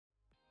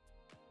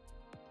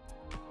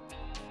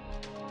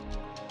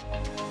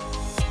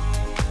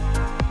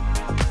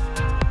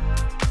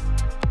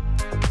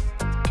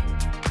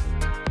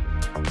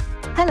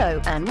Hello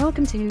and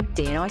welcome to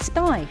D&I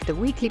Spy, the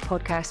weekly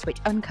podcast which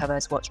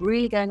uncovers what's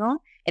really going on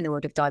in the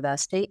world of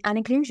diversity and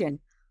inclusion.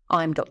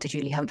 I'm Dr.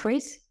 Julie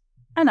Humphreys.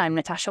 And I'm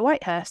Natasha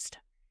Whitehurst.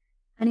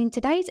 And in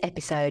today's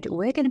episode,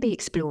 we're going to be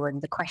exploring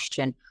the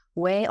question,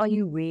 where are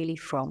you really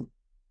from?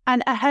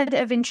 And ahead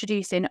of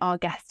introducing our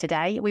guest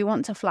today, we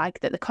want to flag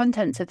that the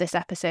contents of this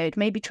episode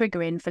may be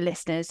triggering for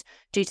listeners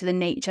due to the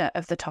nature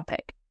of the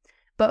topic.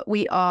 But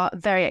we are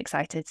very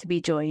excited to be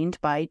joined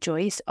by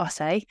Joyce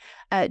Osei.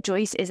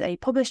 Joyce is a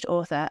published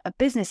author, a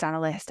business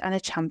analyst, and a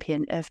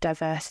champion of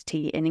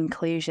diversity and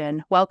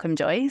inclusion. Welcome,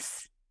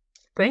 Joyce.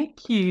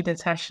 Thank you,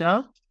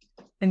 Natasha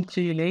and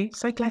Julie.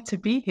 So glad to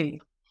be here.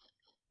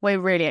 We're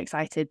really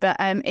excited, but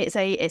it's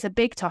a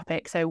big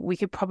topic, so we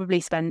could probably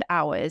spend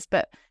hours.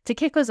 But to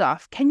kick us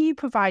off, can you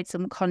provide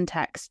some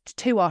context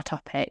to our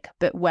topic,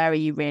 but where are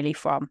you really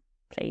from,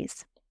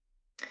 please?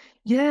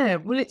 Yeah,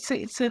 well, it's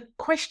a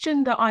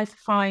question that I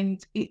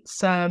find it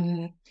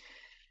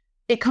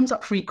comes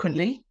up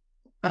frequently.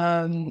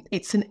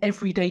 It's an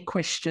everyday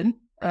question,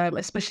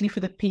 especially for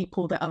the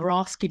people that are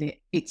asking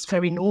it. It's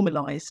very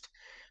normalized.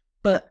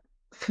 But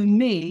for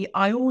me,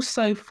 I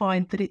also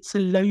find that it's a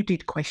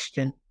loaded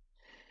question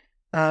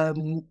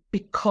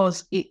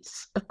because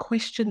it's a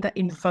question that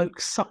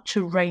invokes such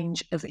a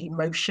range of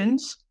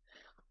emotions.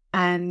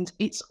 And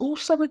it's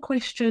also a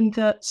question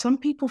that some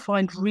people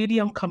find really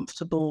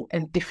uncomfortable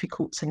and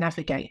difficult to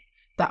navigate,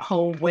 that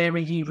whole where are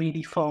you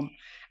really from?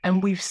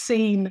 And we've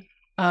seen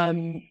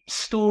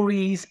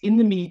stories in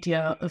the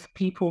media of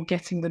people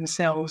getting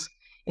themselves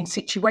in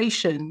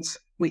situations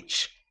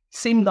which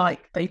seem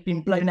like they've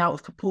been blown out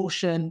of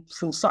proportion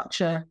for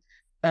such a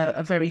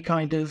very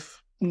kind of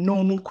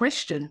normal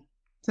question.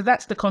 So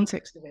that's the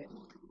context of it.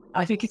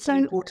 I think it's an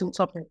important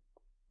topic.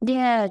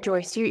 Yeah,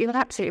 Joyce, you're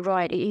absolutely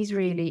right. It is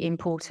really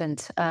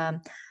important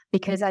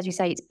because, as you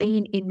say, it's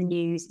been in the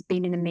news, it's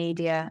been in the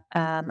media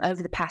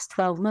over the past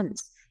 12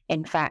 months.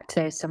 In fact,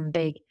 there's some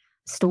big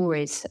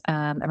stories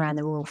around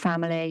the royal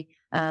family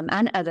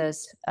and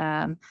others.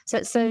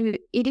 So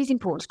it is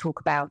important to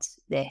talk about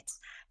this.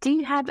 Do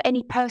you have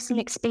any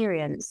personal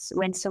experience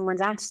when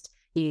someone's asked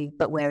you,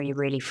 but where are you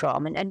really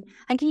from? And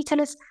can you tell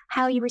us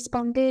how you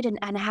responded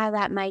and how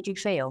that made you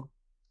feel?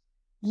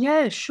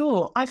 Yeah,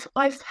 sure.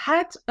 I've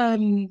had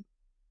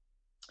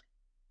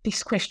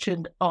this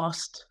question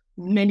asked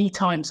many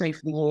times over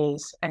the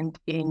years, and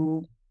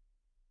in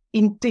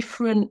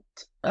different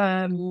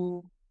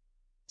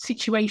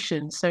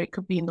situations. So it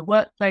could be in the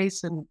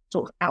workplace and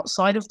sort of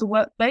outside of the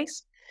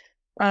workplace.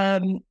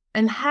 And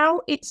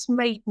how it's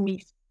made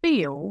me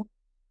feel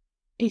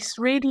is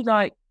really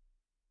like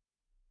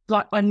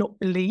I'm not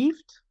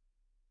believed,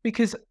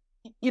 because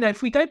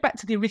if we go back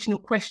to the original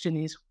question,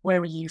 is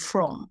where are you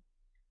from?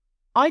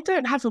 I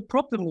don't have a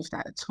problem with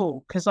that at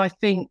all, because I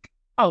think,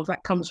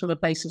 that comes from a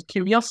base of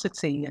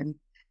curiosity. And,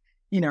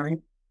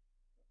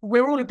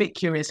 we're all a bit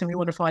curious and we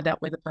want to find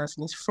out where the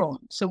person is from.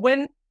 So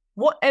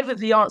whatever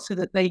the answer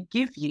that they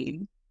give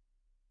you,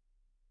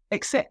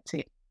 accept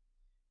it.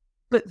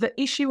 But the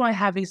issue I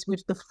have is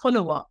with the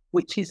follow-up,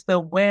 which is the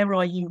where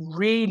are you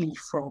really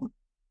from?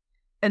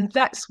 And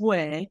that's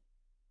where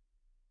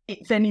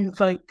it then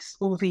invokes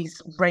all these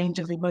range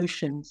of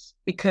emotions,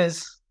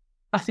 because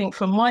I think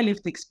from my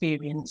lived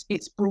experience,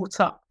 it's brought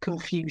up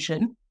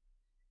confusion,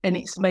 and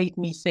it's made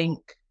me think,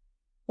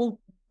 well,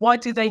 why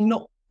does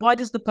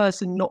the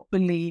person not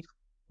believe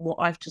what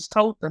I've just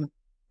told them,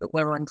 that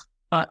where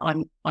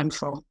I'm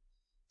from?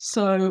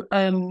 So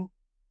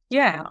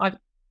I've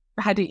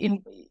had it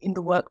in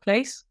the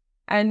workplace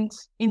and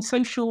in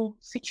social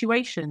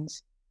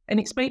situations, and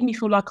it's made me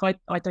feel like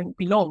I don't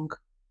belong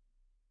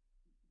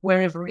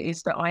wherever it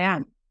is that I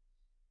am.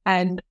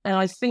 And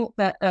I think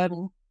that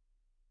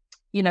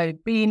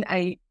being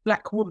a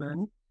Black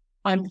woman,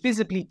 I'm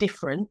visibly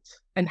different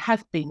and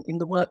have been in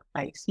the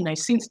workplace.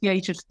 Since the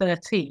age of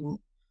 13,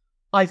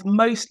 I've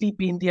mostly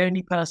been the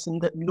only person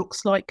that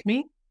looks like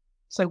me.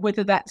 So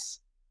whether that's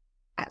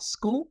at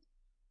school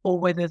or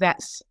whether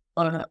that's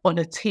on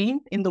a team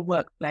in the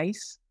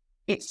workplace,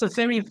 it's a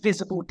very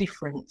visible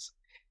difference.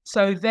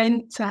 So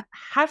then to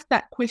have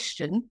that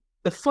question,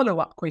 the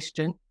follow-up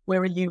question,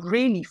 where are you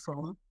really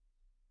from?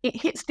 It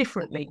hits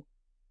differently.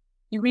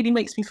 It really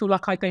makes me feel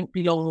like I don't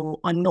belong or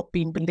I'm not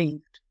being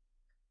believed.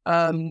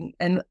 And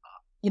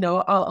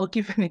I'll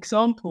give an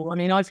example. I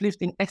mean, I've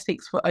lived in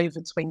Essex for over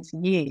 20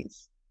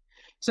 years.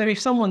 So if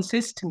someone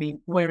says to me,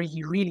 where are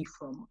you really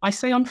from? I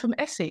say I'm from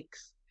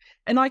Essex.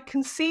 And I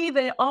can see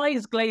their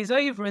eyes glaze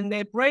over and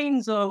their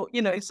brains are,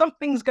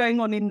 something's going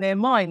on in their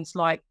minds,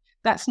 like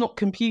that's not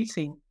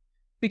computing.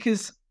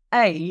 Because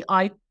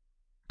I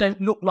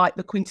don't look like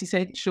the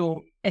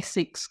quintessential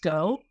Essex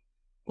girl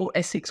or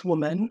Essex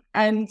woman,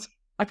 and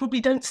I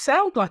probably don't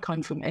sound like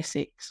I'm from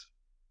Essex.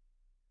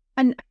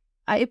 And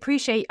I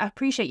appreciate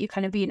you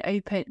kind of being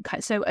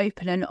so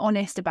open and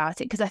honest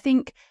about it, because I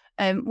think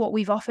what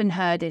we've often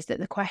heard is that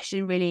the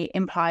question really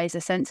implies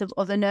a sense of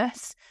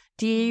otherness.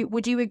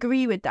 Would you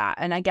agree with that?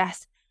 And I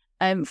guess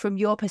from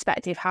your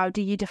perspective, how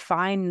do you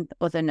define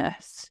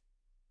otherness?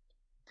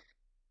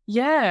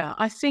 Yeah,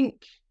 I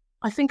think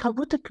I think I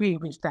would agree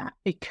with that,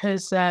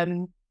 because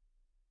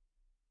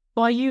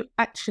by you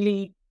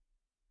actually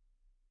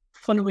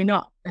following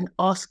up and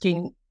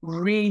asking,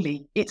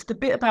 really, it's the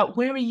bit about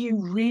where are you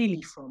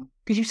really from?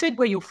 Because you said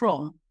where you're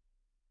from,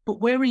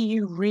 but where are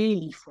you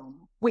really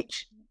from?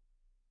 Which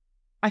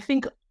I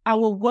think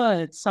our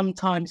words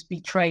sometimes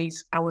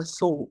betrays our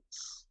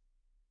thoughts.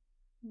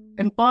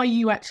 And by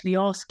you actually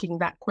asking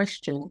that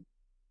question,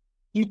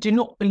 you do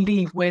not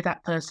believe where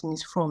that person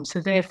is from. So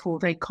therefore,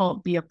 they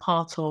can't be a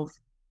part of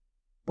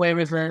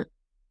wherever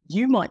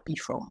you might be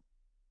from.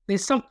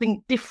 There's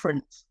something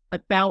different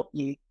about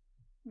you,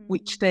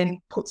 which then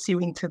puts you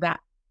into that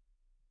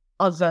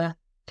other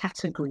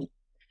category.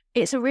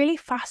 It's a really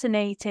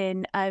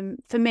fascinating,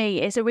 for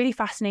me, it's a really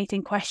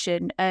fascinating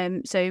question.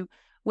 So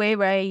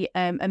we're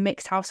a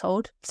mixed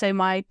household. So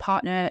my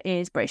partner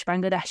is British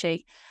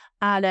Bangladeshi,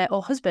 and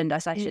or husband,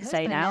 as I should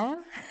say now.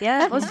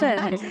 Yeah,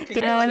 husband.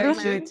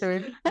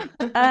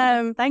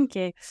 Thank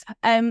you.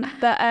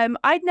 But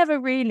I'd never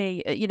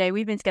really,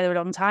 we've been together a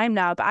long time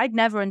now, but I'd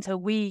never, until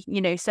we,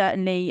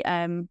 certainly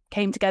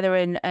came together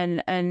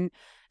and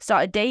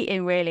started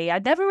dating, really,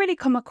 I'd never really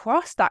come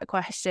across that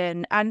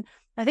question. And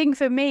I think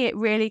for me, it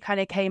really kind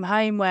of came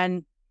home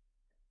when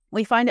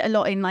we find it a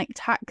lot in like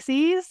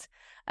taxis.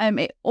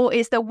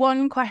 It's the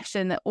one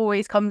question that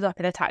always comes up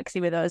in a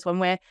taxi with us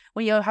when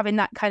you're having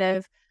that kind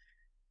of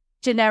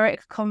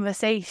generic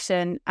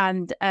conversation,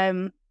 and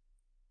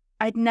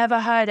I'd never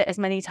heard it as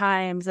many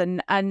times,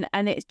 and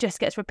it just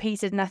gets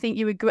repeated. And I think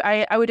you agree.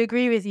 I would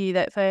agree with you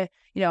that for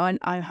and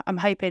I'm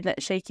hoping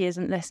that Shaky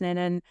isn't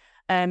listening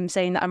and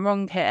saying that I'm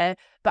wrong here.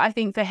 But I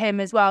think for him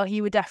as well,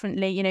 he would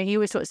definitely, he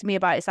always talks to me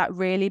about it's that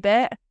really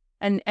bit,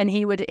 and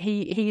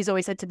he's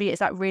always said to me it's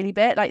that really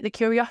bit. Like the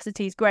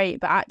curiosity is great,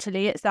 but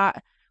actually it's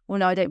that, well,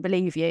 no, I don't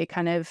believe you,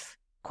 kind of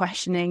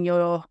questioning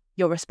your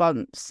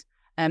response.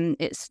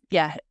 It's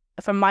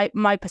from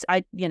my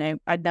perspective,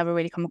 I'd never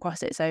really come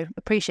across it. So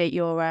appreciate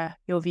your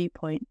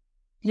viewpoint.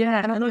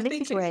 Yeah, and I think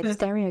this is where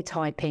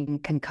stereotyping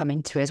can come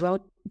into as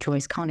well,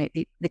 Joyce, can't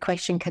it? The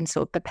question can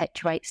sort of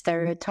perpetuate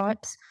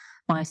stereotypes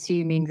by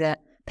assuming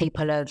that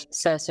people of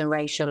certain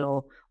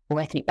racial or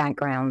ethnic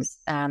backgrounds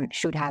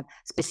should have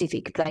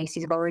specific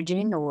places of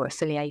origin or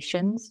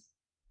affiliations.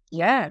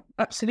 Yeah,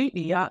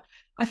 absolutely. Yeah,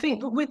 I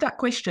think with that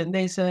question,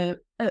 there's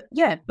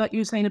like you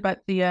were saying about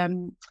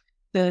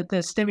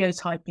the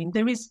stereotyping.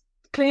 There is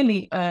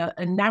clearly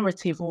a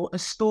narrative or a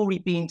story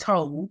being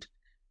told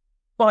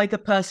by the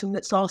person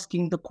that's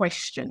asking the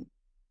question.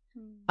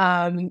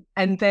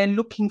 And they're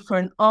looking for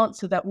an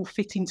answer that will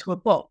fit into a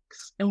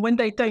box. And when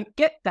they don't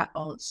get that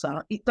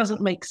answer, it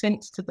doesn't make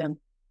sense to them.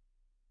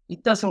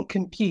 It doesn't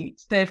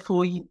compute.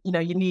 Therefore, you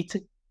need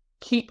to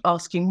keep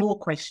asking more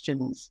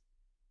questions.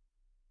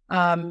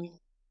 And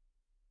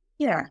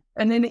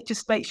then it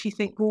just makes you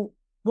think, well,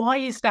 why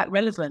is that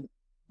relevant?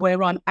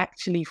 Where I'm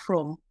actually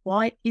from,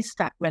 why is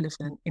that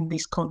relevant in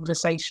this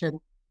conversation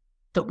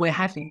that we're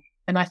having?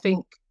 And I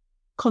think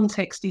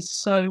context is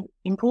so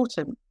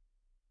important.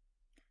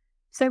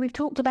 So we've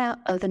talked about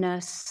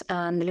otherness,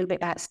 a little bit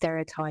about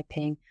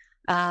stereotyping.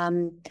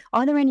 Are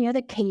there any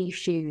other key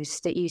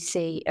issues that you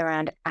see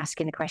around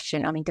asking the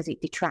question? I mean, does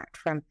it detract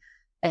from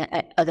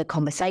other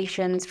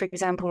conversations, for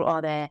example?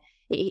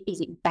 Is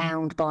it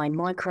bound by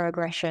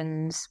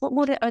microaggressions?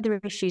 What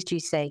other issues do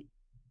you see?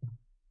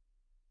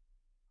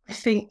 I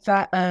think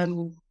that,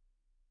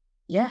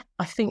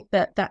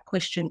 that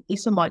question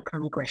is a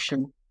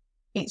microaggression.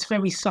 It's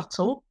very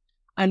subtle.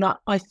 And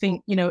I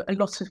think, a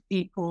lot of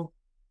people,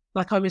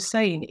 like I was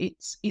saying,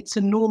 it's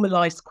a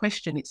normalized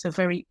question. It's a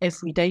very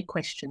everyday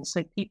question.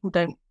 So people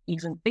don't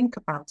even think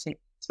about it,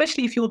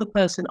 especially if you're the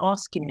person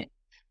asking it.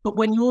 But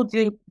when you're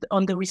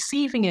on the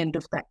receiving end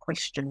of that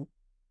question,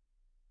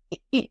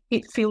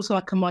 it feels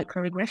like a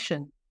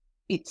microaggression.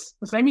 It's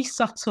very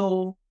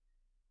subtle.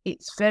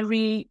 It's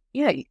very,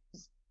 it's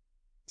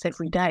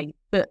every day,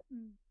 but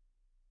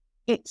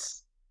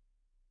it's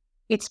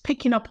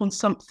picking up on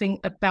something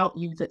about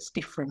you that's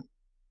different.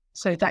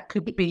 So that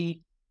could be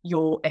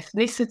your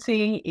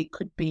ethnicity, it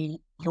could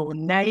be your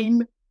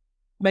name.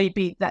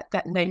 Maybe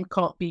that name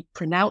can't be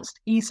pronounced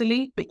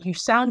easily, but you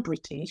sound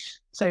British,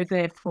 so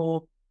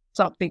therefore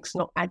something's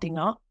not adding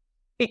up.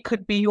 It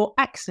could be your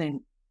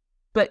accent,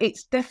 but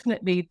it's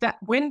definitely that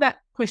when that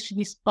question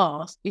is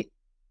asked,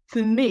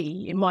 for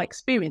me, in my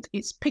experience,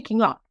 it's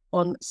picking up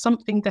on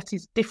something that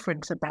is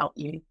different about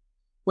you,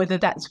 whether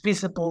that's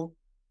visible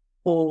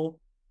or,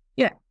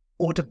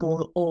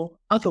 audible or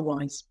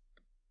otherwise.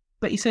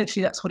 But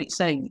essentially, that's what it's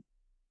saying.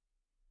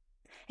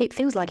 It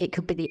feels like it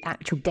could be the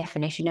actual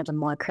definition of a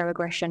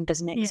microaggression,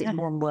 doesn't it? Because it's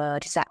one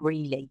word. Is that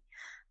really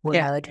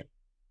word?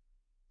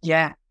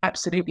 Yeah,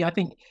 absolutely. I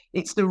think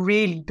it's the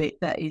really bit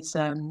that is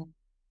very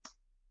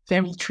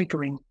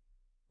triggering.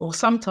 Or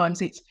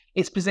sometimes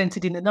it's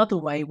presented in another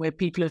way where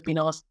people have been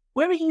asked,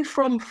 where are you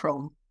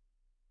from?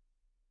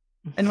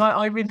 And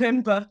I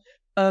remember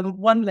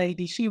one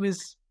lady, she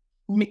was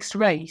mixed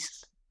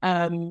race,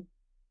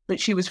 but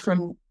she was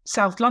from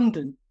South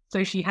London.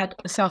 So she had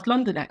a South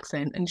London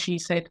accent, and she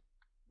said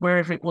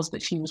wherever it was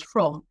that she was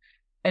from.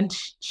 And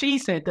she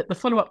said that the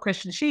follow-up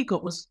question she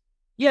got was,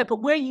 yeah,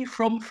 but where are you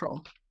from?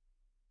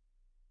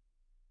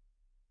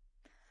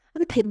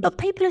 And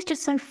people are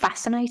just so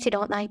fascinated,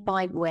 aren't they,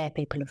 by where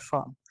people are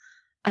from?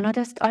 And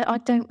I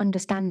don't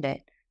understand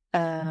it.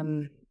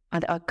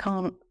 I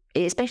can't,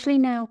 especially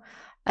now.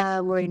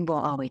 We're in,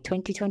 what are we,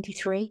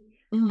 2023,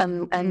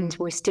 and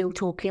we're still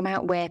talking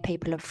about where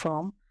people are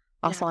from.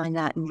 I find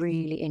that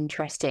really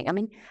interesting. I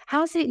mean,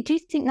 do you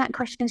think that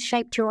question has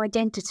shaped your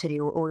identity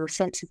or your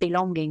sense of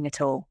belonging at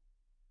all?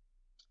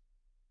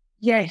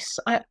 Yes,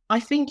 I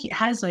think it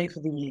has over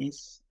the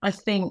years. I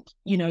think,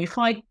 if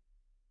I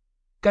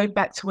go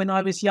back to when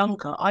I was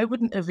younger, I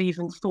wouldn't have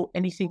even thought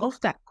anything of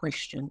that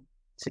question,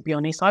 to be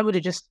honest. I would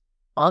have just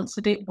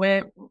answered it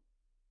where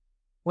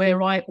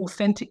I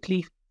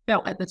authentically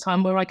felt at the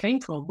time where I came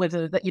from,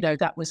 whether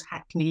that was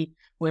Hackney,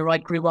 where I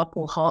grew up,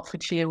 or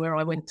Hertfordshire, where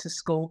I went to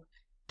school.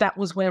 That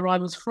was where I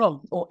was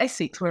from, or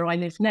Essex, where I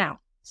live now.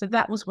 So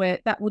that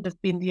would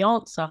have been the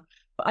answer.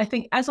 But I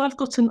think as I've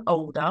gotten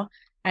older,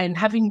 and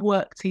having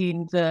worked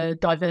in the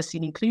diversity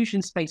and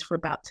inclusion space for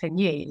about 10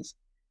 years,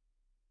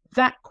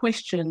 that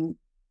question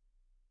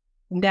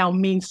now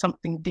means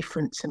something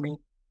different to me,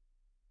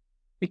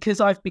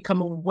 because I've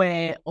become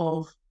aware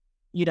of,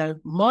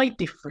 my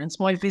difference,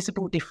 my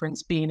visible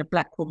difference, being a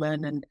Black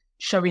woman and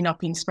showing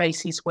up in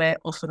spaces where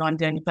often I'm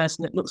the only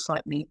person that looks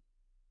like me.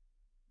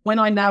 When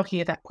I now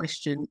hear that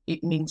question,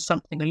 it means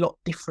something a lot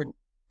different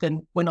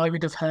than when I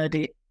would have heard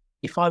it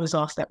if I was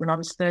asked that when I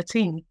was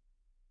 13.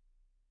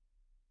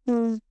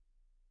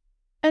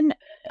 And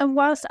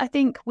whilst I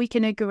think we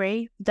can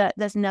agree that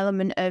there's an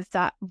element of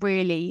that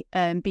really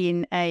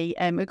being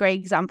a great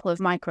example of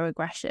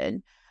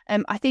microaggression,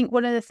 I think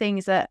one of the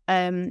things that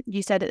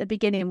you said at the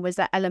beginning was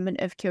that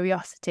element of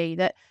curiosity,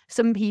 that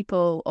some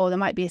people, or there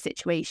might be a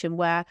situation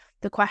where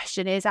the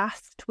question is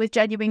asked with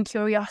genuine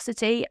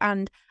curiosity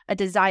and a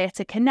desire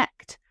to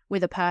connect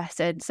with a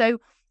person. So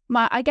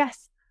I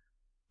guess,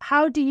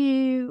 how do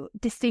you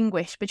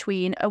distinguish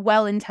between a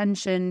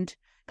well-intentioned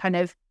kind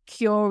of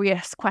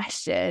curious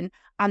question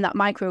and that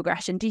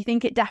microaggression? Do you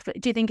think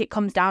it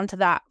comes down to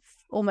that,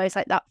 almost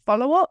like that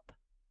follow-up?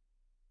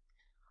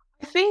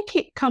 I think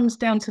it comes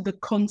down to the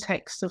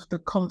context of the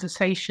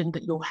conversation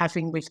that you're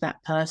having with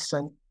that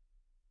person.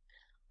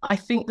 I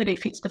think that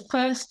if it's the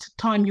first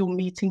time you're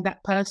meeting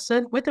that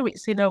person, whether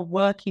it's in a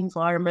work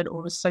environment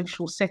or a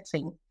social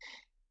setting,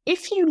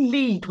 if you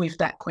lead with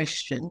that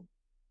question,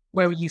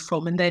 where are you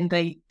from? And then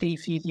they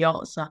give you the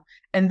answer,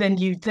 and then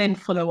you then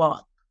follow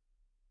up.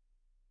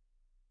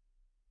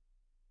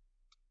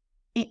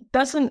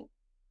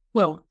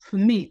 For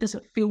me, it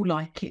doesn't feel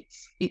like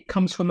it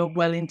comes from a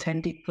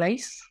well-intended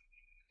place.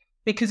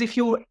 Because if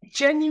you're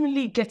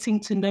genuinely getting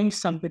to know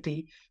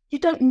somebody, you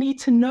don't need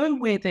to know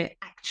where they're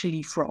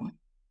actually from.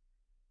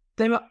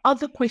 There are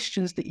other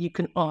questions that you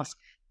can ask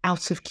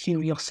out of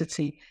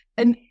curiosity.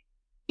 And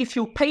if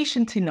you're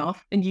patient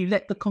enough and you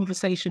let the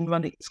conversation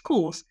run its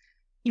course,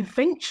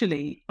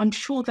 eventually, I'm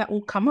sure that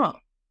will come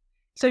up.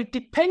 So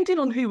depending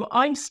on who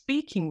I'm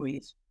speaking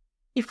with,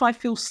 if I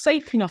feel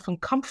safe enough and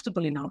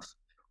comfortable enough,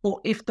 or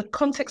if the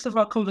context of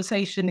our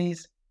conversation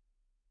is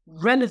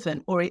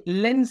relevant or it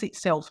lends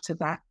itself to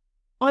that,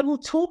 I will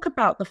talk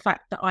about the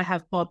fact that I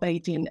have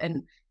Barbadian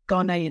and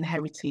Ghanaian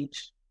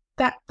heritage.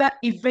 That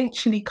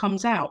eventually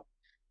comes out.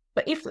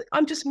 But if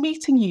I'm just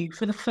meeting you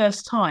for the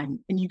first time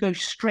and you go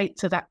straight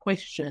to that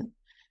question,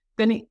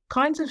 then it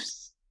kind of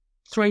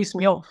throws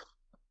me off.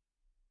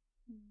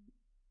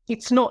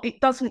 It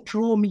doesn't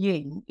draw me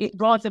in. It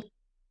rather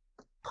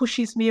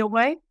pushes me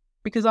away,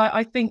 because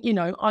I think,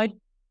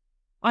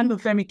 I'm a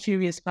very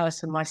curious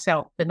person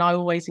myself, and I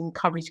always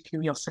encourage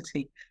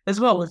curiosity as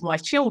well with my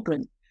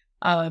children.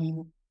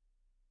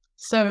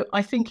 So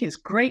I think it's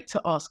great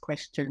to ask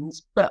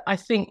questions, but I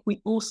think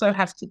we also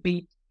have to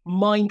be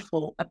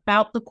mindful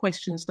about the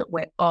questions that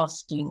we're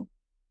asking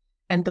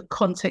and the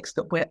context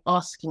that we're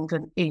asking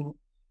them in,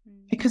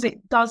 because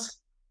it does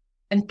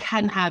and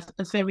can have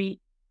a very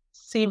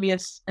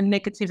serious and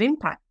negative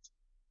impact.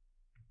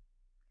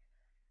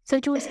 So,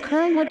 Joyce,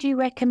 how do you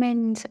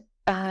recommend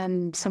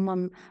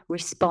someone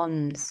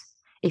responds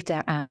if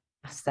they're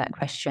asked that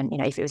question?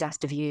 If it was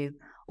asked of you,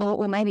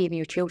 or maybe even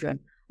your children,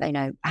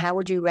 how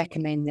would you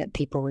recommend that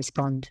people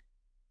respond?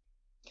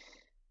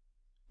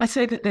 I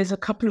say that there's a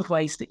couple of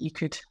ways that you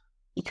could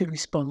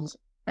respond,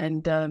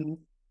 and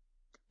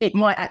it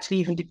might actually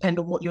even depend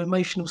on what your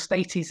emotional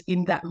state is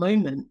in that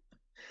moment.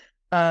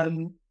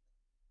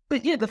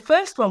 But yeah, the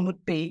first one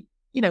would be,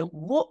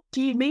 what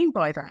do you mean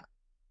by that?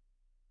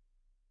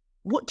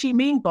 What do you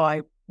mean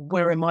by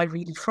where am I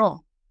really from?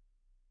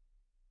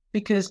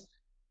 Because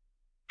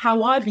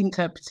how I've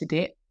interpreted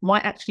it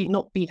might actually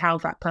not be how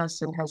that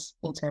person has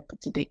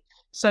interpreted it.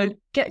 So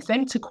get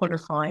them to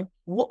qualify,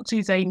 what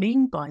do they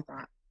mean by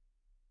that?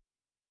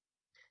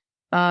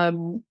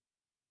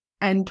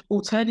 And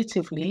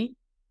alternatively,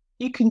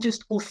 you can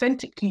just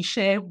authentically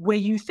share where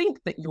you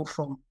think that you're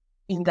from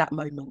in that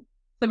moment.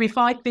 So if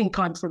I think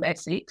I'm from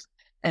Essex,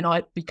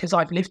 because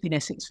I've lived in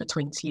Essex for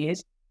 20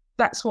 years,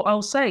 that's what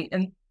I'll say.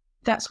 And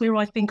that's where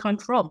I think I'm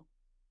from.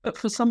 But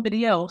for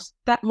somebody else,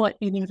 that might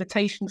be an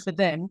invitation for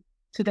them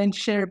to then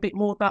share a bit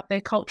more about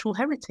their cultural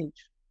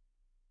heritage.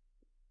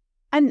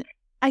 And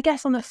I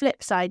guess on the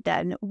flip side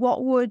then,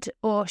 what would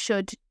or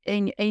should,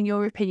 in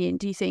your opinion,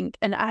 do you think,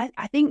 and I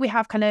think we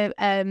have kind of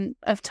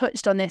have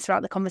touched on this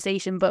throughout the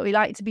conversation, but we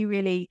like to be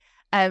really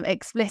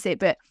explicit,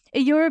 but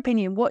in your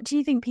opinion, what do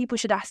you think people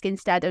should ask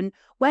instead, and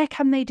where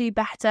can they do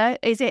better?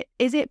 Is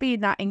it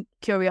being that in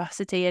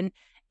curiosity, and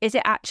is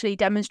it actually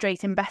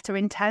demonstrating better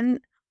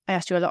intent? I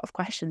asked you a lot of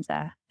questions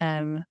there.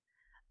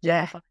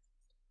 Yeah.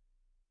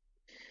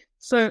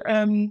 So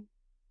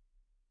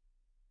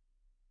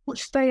what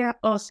should they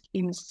ask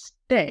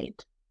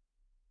instead?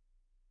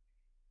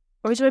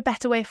 Or is there a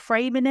better way of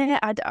framing it?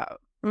 I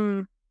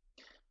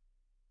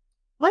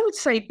would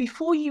say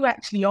before you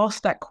actually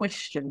ask that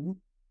question,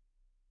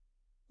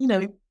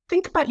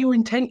 think about your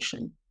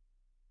intention.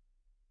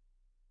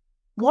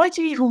 Why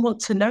do you even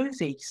want to know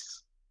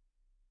this?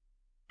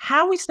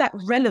 How is that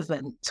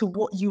relevant to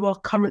what you are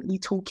currently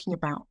talking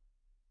about?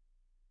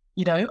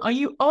 Are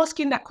you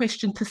asking that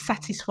question to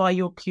satisfy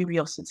your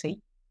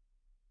curiosity?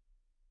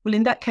 Well,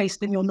 in that case,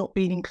 then you're not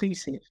being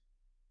inclusive.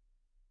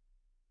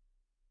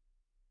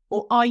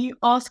 Or are you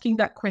asking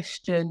that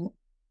question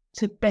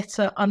to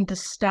better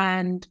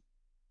understand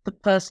the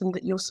person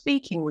that you're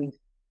speaking with?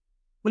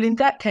 Well, in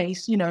that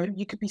case,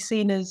 you could be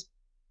seen as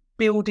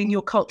building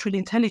your cultural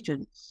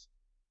intelligence.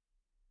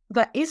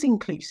 That is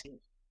inclusive.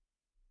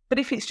 But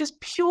if it's just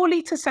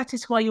purely to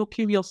satisfy your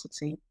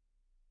curiosity,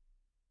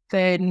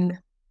 then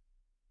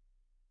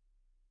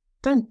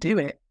don't do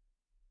it.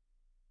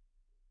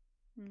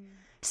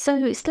 So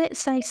let's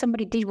say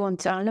somebody did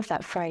want to, I love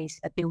that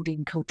phrase,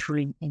 building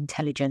cultural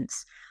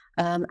intelligence.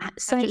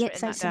 Let's say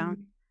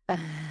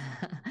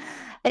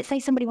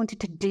somebody wanted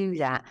to do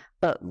that,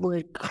 but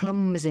were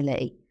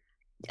clumsily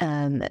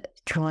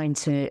trying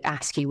to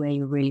ask you where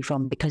you're really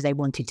from because they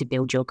wanted to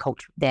build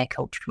their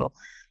cultural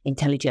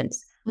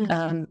intelligence.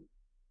 Mm-hmm.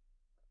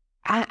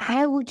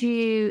 How would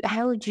you,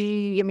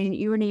 I mean,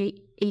 you're an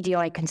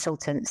EDI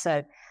consultant,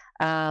 so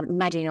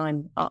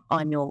imagine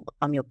I'm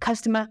your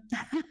customer,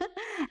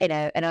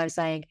 and I'm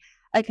saying,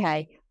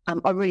 okay,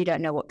 I really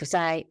don't know what to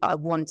say. I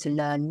want to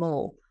learn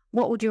more.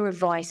 What would your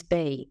advice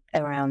be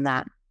around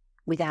that?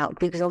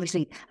 Because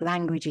obviously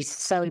language is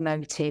so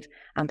emotive,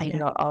 and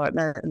people are at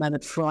the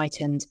moment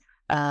frightened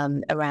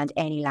around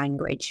any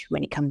language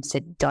when it comes to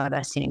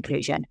diversity and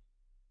inclusion.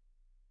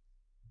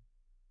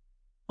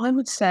 I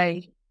would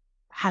say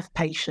have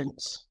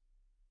patience.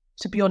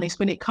 To be honest,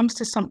 when it comes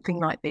to something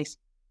like this,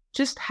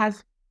 just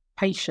have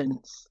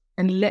patience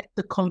and let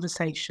the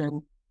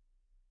conversation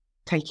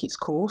take its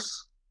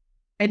course.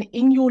 And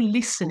in your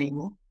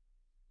listening,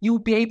 you'll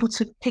be able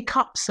to pick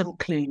up some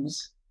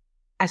clues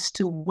as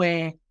to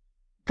where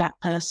that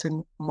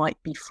person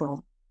might be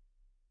from.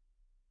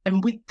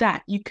 And with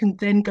that, you can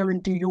then go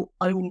and do your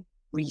own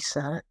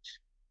research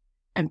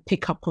and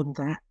pick up on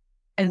that,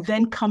 and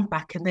then come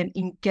back and then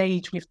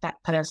engage with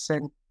that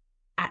person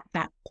at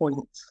that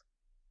point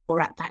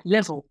or at that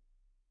level.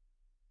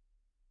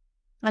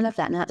 I love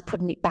that. And that's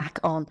putting it back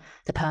on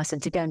the person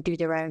to go and do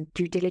their own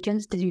due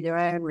diligence, to do their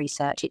own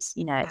research.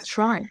 That's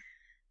right.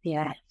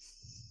 Yeah.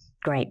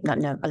 Great.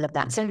 No, I love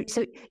that.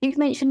 So you've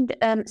mentioned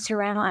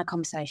throughout our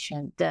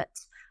conversation that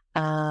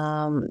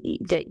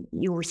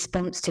your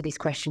response to this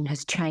question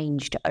has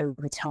changed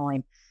over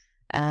time.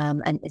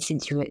 And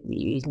since you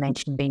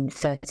mentioned being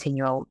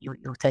 13-year-old, your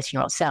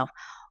 13-year-old self,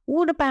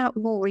 what about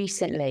more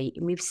recently?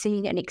 We've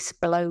seen an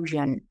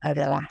explosion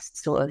over the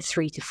last sort of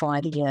 3 to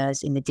 5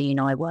 years in the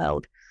D&I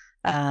world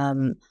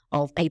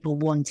of people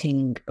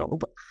wanting,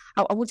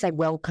 I would say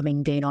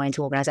welcoming D&I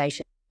into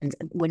organisations.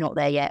 We're not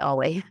there yet, are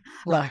we?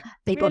 No.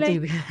 People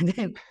Really?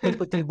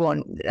 people do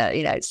want,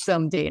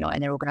 some D&I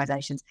in their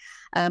organisations.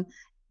 Have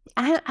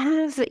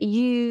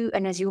you,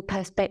 and has your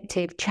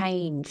perspective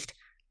changed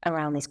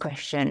around this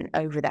question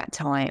over that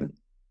time?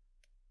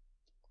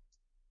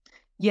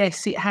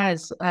 Yes, it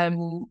has.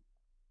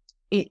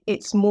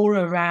 It's more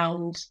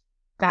around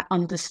that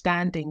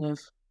understanding of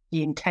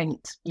the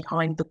intent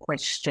behind the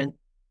question.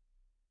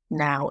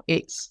 Now,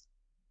 it's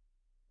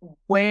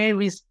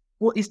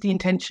what is the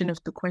intention of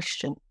the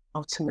question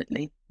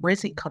ultimately?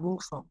 Where's it coming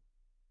from?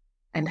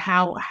 And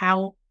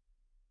how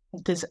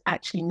does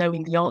actually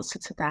knowing the answer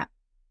to that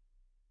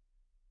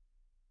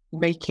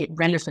make it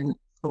relevant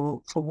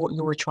for what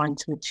you're trying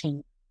to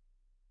achieve?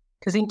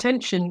 Because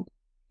intention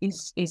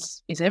is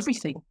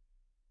everything.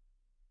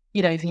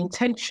 The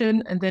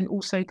intention and then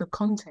also the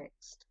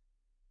context.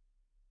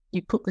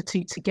 You put the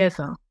two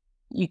together,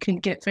 you can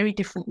get very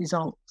different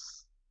results.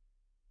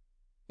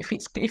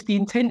 If the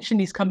intention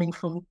is coming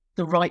from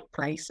the right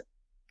place,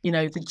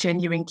 the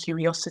genuine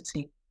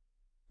curiosity,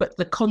 but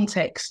the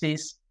context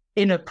is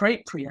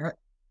inappropriate,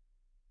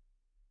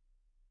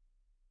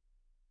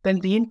 then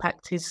the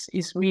impact is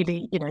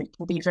really, can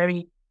be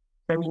very,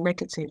 very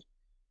negative.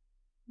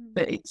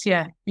 But it's,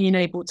 being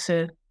able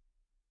to,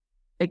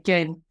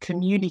 again,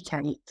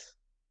 communicate.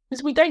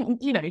 Because we don't,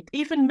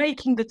 even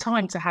making the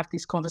time to have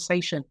this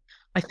conversation,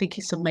 I think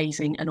it's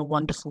amazing and a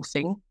wonderful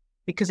thing,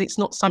 because it's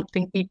not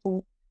something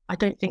people, I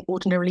don't think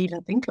ordinarily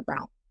even think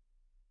about.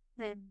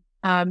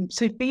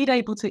 So being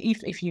able to,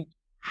 if you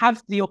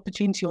have the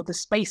opportunity or the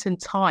space and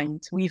time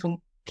to even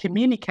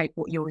communicate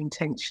what your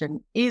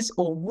intention is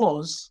or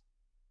was,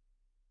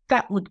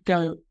 that would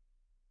go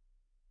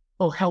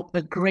or help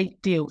a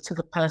great deal to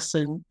the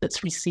person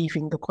that's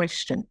receiving the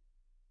question.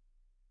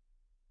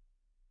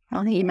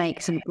 I think you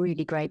make some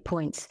really great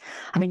points.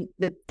 I mean,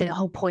 the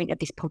whole point of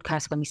this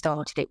podcast when we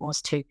started it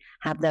was to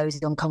have those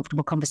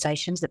uncomfortable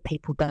conversations that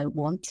people don't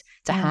want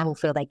to have or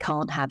feel they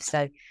can't have.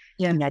 So,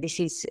 you know,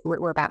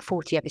 we're about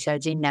 40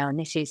 episodes in now, and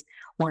this is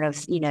one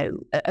of, you know,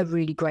 a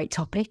really great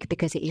topic,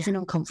 because it is an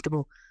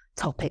uncomfortable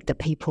topic that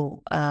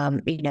people,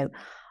 you know,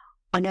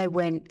 I know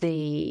when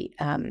the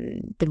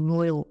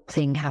royal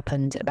thing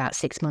happened about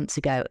 6 months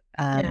ago,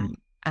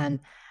 and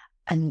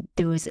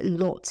there was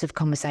lots of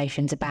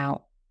conversations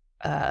about,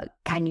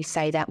 can you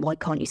say that? Why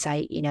can't you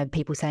say, you know,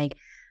 people saying,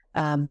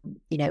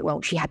 you know,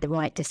 well, she had the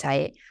right to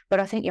say it. But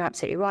I think you're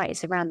absolutely right.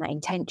 It's around that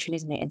intention,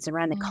 isn't it? It's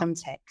around the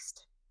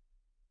context.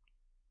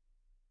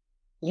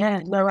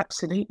 Yeah, no,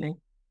 absolutely.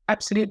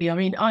 Absolutely. I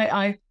mean,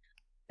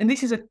 and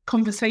this is a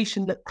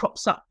conversation that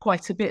crops up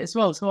quite a bit as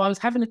well. So I was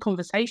having a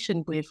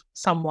conversation with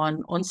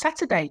someone on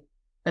Saturday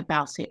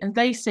about it, and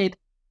they said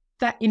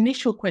that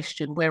initial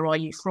question, where are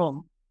you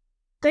from?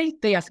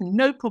 They have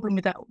no problem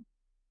with that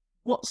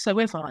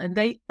whatsoever, and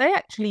they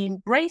actually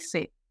embrace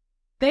it.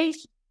 They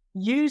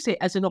use it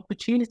as an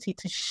opportunity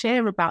to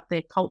share about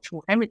their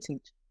cultural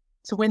heritage.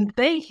 So when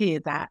they hear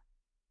that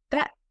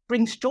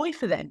brings joy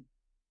for them,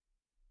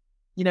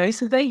 you know.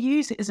 So they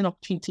use it as an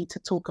opportunity to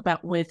talk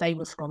about where they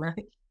were from. I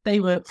think they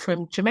were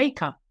from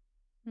Jamaica,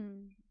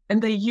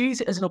 and they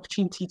use it as an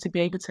opportunity to be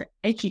able to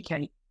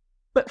educate.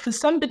 But for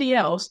somebody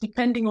else,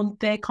 depending on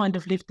their kind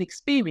of lived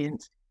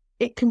experience,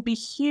 it can be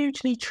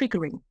hugely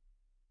triggering.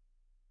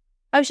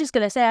 I was just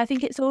going to say, I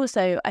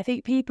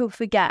think people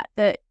forget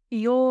that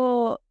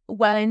your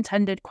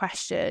well-intended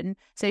question,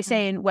 so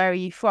saying, where are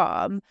you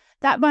from,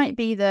 that might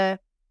be the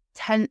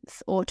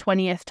 10th or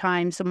 20th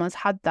time someone's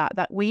had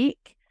that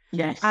week.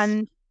 Yes.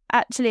 And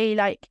actually,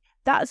 like,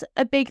 that's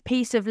a big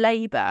piece of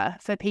labour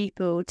for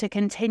people to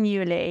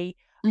continually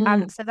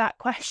answer that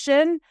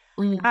question.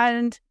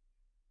 And,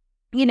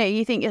 you know,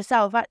 you think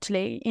yourself,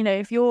 actually, you know,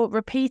 if you're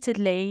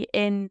repeatedly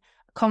in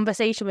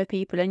conversation with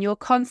people and you're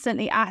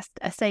constantly asked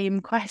a same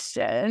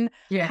question,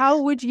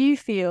 how would you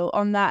feel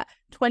on that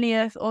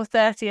 20th or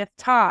 30th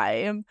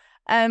time,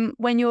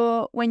 when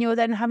you're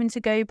then having to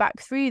go back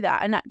through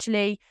that, and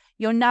actually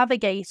you're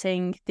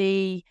navigating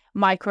the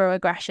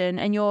microaggression,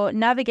 and you're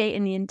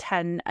navigating the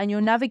intent, and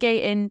you're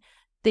navigating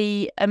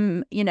the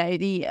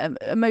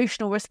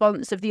emotional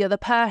response of the other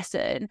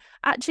person.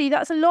 Actually,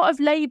 that's a lot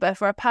of labor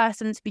for a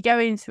person to be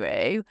going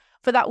through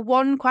for that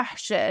one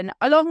question,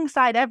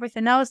 alongside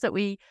everything else that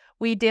we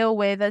deal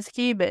with as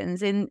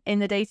humans in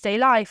the day-to-day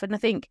life. And I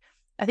think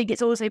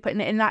it's also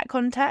putting it in that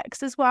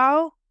context as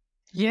well.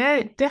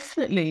 Yeah,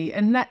 definitely.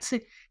 And that's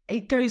it.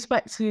 It goes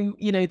back to,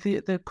 you know,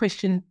 the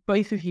question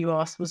both of you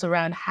asked was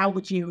around how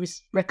would you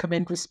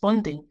recommend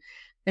responding?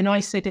 And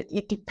I said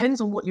it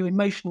depends on what your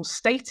emotional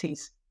state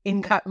is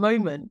in that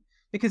moment.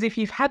 Because if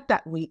you've had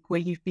that week where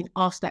you've been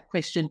asked that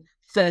question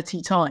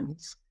 30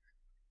 times,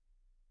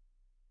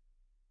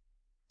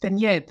 then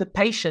the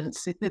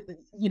patience,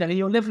 you know,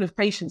 your level of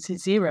patience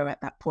is zero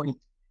at that point.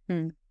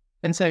 And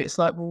so it's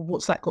like, well,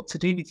 what's that got to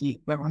do with you,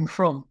 where I'm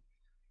from?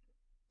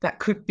 That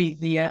could be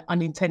the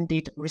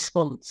unintended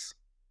response.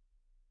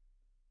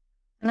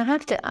 And I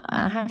have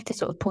to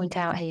sort of point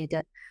out here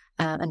that,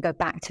 and go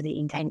back to the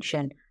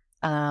intention,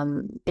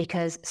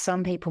 because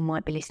some people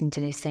might be listening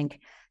to this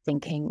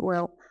thinking,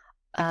 well,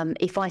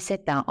 if I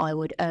said that, I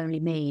would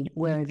only mean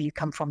where have you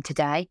come from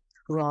today,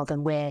 rather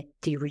than where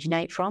do you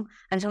originate from.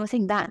 And so I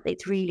think that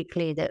it's really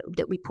clear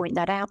that we point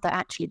that out, that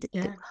actually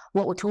that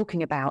what we're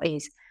talking about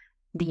is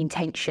the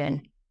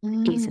intention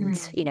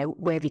isn't, you know,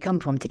 where have you come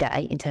from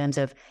today in terms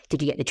of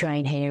did you get the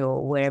train here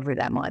or wherever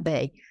that might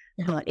be.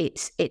 But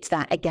it's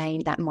that,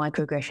 again, that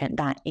microaggression,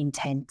 that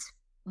intent.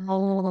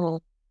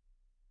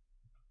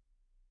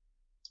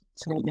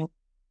 Absolutely.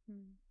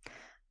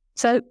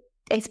 So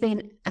it's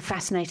been a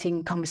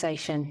fascinating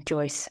conversation,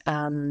 Joyce.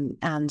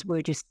 And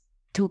we're just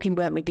talking,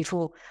 weren't we,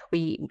 before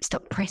we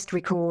pressed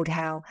record,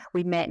 how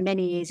we met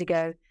many years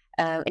ago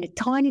in a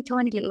tiny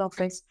little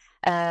office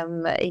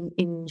in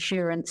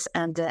insurance,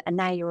 and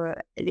now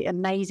you're an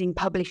amazing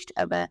published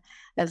of a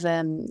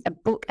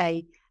book.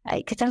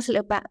 Could tell us a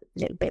little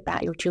bit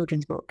about your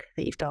children's book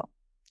that you've got?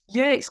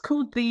 Yeah, it's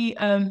called The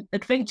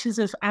Adventures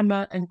of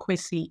Amma and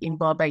Kwesi in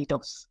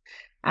Barbados,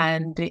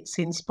 and it's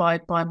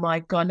inspired by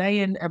my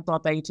Ghanaian and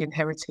Barbadian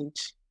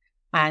heritage,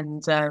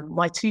 and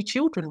my two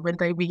children when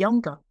they were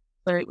younger.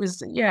 So it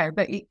was,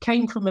 it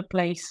came from a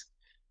place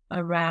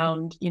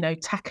around, you know,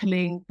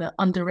 tackling the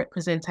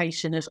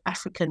underrepresentation of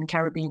African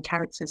Caribbean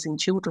characters in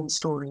children's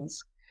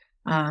stories.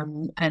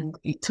 And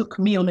it took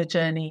me on a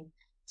journey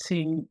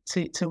to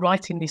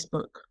writing this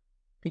book,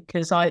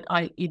 because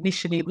I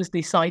initially, it was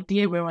this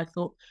idea where I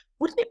thought,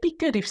 wouldn't it be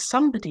good if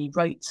somebody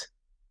wrote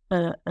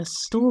a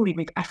story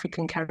with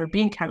African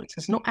Caribbean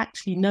characters, not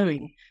actually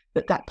knowing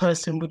that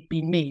person would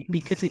be me,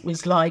 because it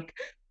was like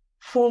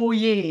 4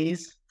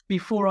 years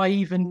before I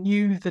even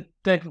knew the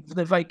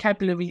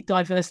vocabulary,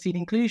 diversity and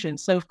inclusion.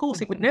 So of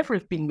course it would never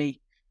have been me,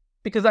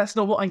 because that's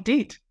not what I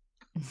did.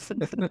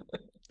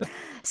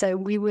 So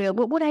we will.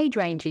 What age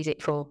range is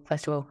it for,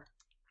 first of all?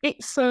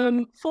 It's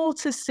 4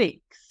 to 6.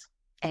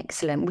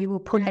 Excellent. We will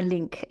put a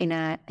link in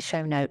our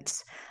show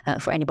notes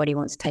for anybody who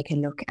wants to take a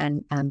look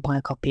and buy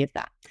a copy of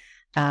that.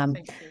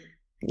 Thank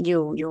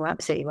you. You're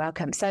absolutely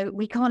welcome. So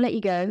we can't let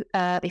you go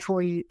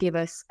before you give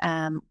us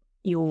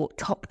your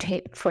top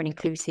tip for an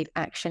inclusive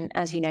action.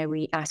 As you know,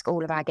 we ask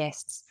all of our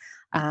guests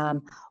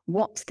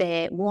what's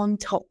their one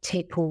top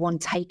tip or one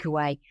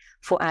takeaway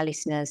for our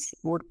listeners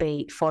would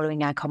be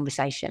following our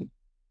conversation.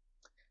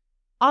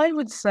 I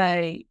would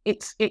say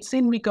it's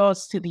in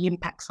regards to the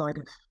impact side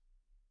of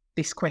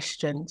this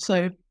question.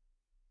 So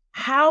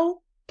how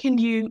can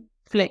you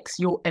flex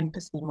your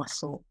empathy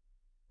muscle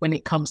when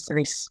it comes to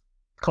this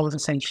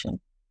conversation?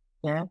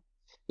 Yeah.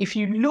 If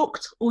you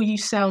looked or you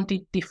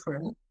sounded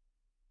different,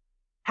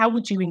 how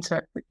would you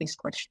interpret this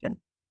question?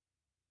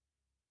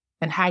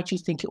 And how do you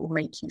think it will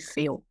make you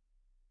feel?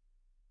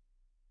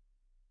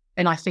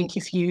 And I think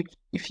if you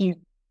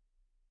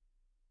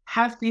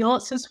have the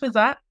answers for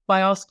that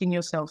by asking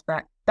yourself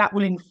that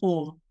will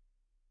inform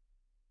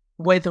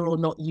whether or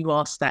not you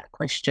ask that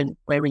question,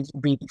 where is it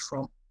really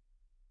from?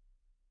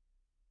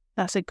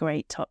 That's a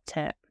great top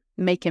tip.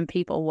 Making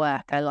people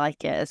work. I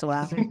like it as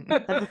well.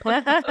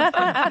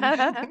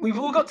 We've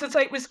all got to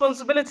take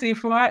responsibility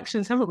for our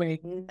actions, haven't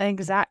we?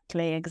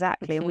 Exactly.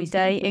 And we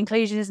say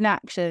inclusion is an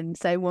action.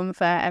 So one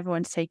for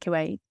everyone to take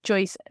away.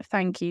 Joyce,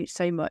 thank you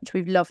so much.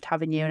 We've loved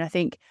having you. And I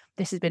think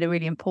this has been a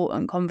really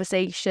important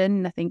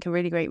conversation. I think a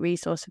really great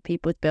resource for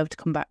people to be able to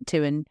come back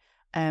to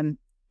and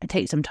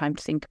take some time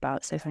to think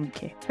about. So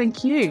thank you.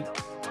 Thank you.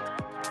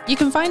 You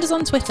can find us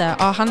on Twitter.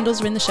 Our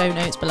handles are in the show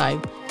notes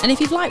below. And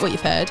if you've liked what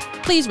you've heard,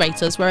 please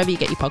rate us wherever you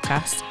get your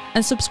podcasts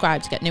and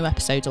subscribe to get new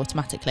episodes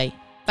automatically.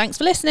 Thanks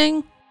for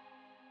listening.